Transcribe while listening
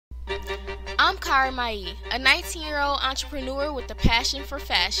Kyra, a 19-year-old entrepreneur with a passion for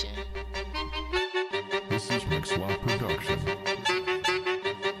fashion. This is Mixlaw Production.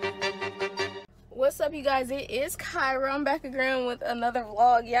 What's up, you guys? It is Kyra. I'm back again with another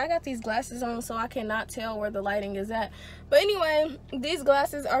vlog. Yeah, I got these glasses on so I cannot tell where the lighting is at. But anyway, these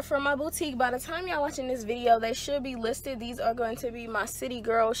glasses are from my boutique. By the time y'all watching this video, they should be listed. These are going to be my City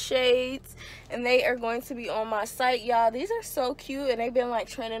Girl shades, and they are going to be on my site, y'all. These are so cute, and they've been like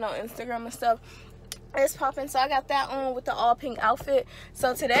trending on Instagram and stuff. It's popping. So I got that on with the all pink outfit.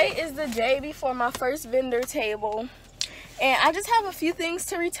 So today is the day before my first vendor table. And I just have a few things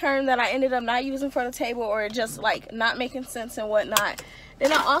to return that I ended up not using for the table, or just like not making sense and whatnot.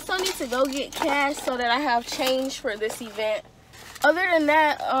 Then I also need to go get cash so that I have change for this event. Other than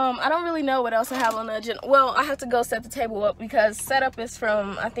that, I don't really know what else I have on the agenda. Well, I have to go set the table up because setup is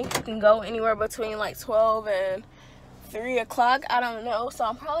from, I think you can go anywhere between like 12 and 3 o'clock. I don't know, so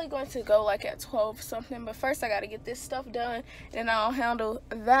I'm probably going to go like at 12 something, but first I got to get this stuff done and I'll handle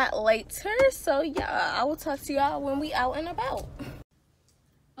that later. So yeah, I will talk to y'all when we out and about.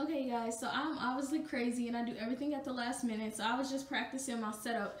 Okay guys, so I'm obviously crazy and I do everything at the last minute, so I was just practicing my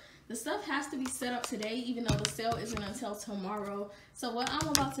setup. The stuff has to be set up today even though the sale isn't until tomorrow. So what I'm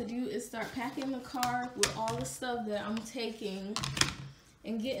about to do is start packing the car with all the stuff that I'm taking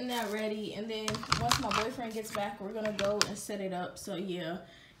and getting that ready, and then once my boyfriend gets back, we're gonna go and set it up. So yeah,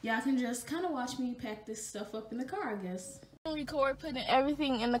 y'all can just kind of watch me pack this stuff up in the car, I guess. Record putting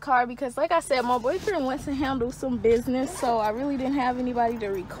everything in the car because like I said, my boyfriend wants to handle some business, so I really didn't have anybody to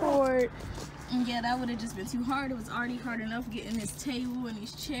record. And yeah, that would have just been too hard. It was already hard enough getting this table and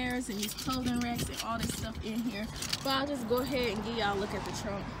these chairs and these clothing racks and all this stuff in here. But I'll just go ahead and give y'all a look at the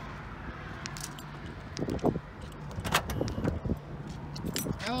trunk.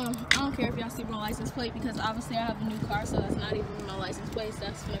 I don't care if y'all see my license plate because obviously I have a new car, so that's not even my license plate. So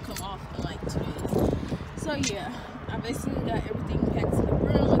that's gonna come off in like 2 days. So yeah, I basically got everything packed to the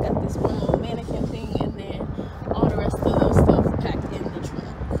room. I got this one little mannequin thing, and then all the rest of those stuff packed in the trunk.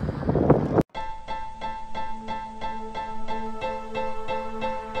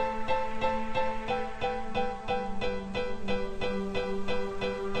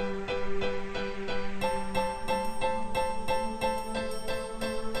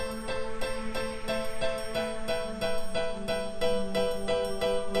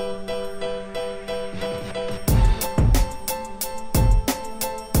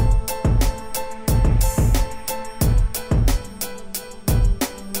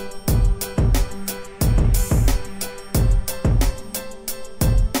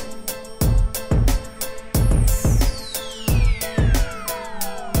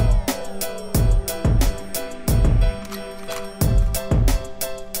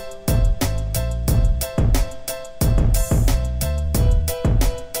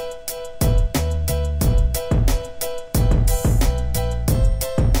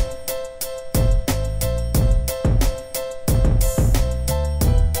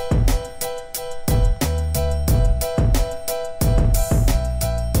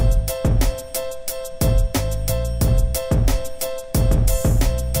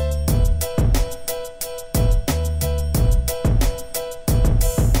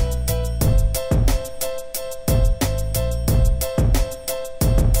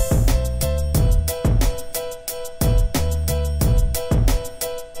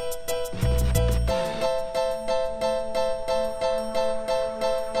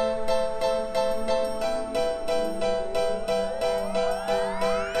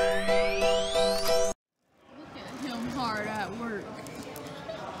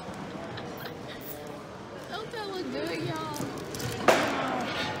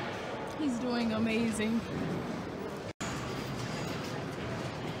 He's doing amazing.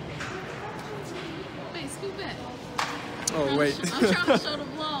 Wait, scoot back. Oh, wait. I'm trying to show the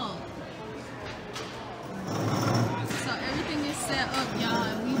vlog. So everything is set up, y'all,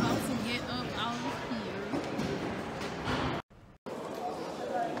 and we about to get up out of here.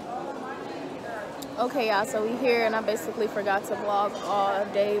 Okay, y'all, so we here, and I basically forgot to vlog all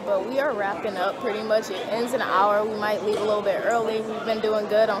day, but we are wrapping up pretty much. It ends in an hour. We might leave a little bit early. We've been doing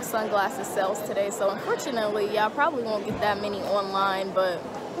good on sunglasses sales today, so unfortunately, y'all probably won't get that many online, but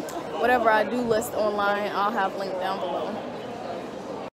whatever I do list online, I'll have linked down below.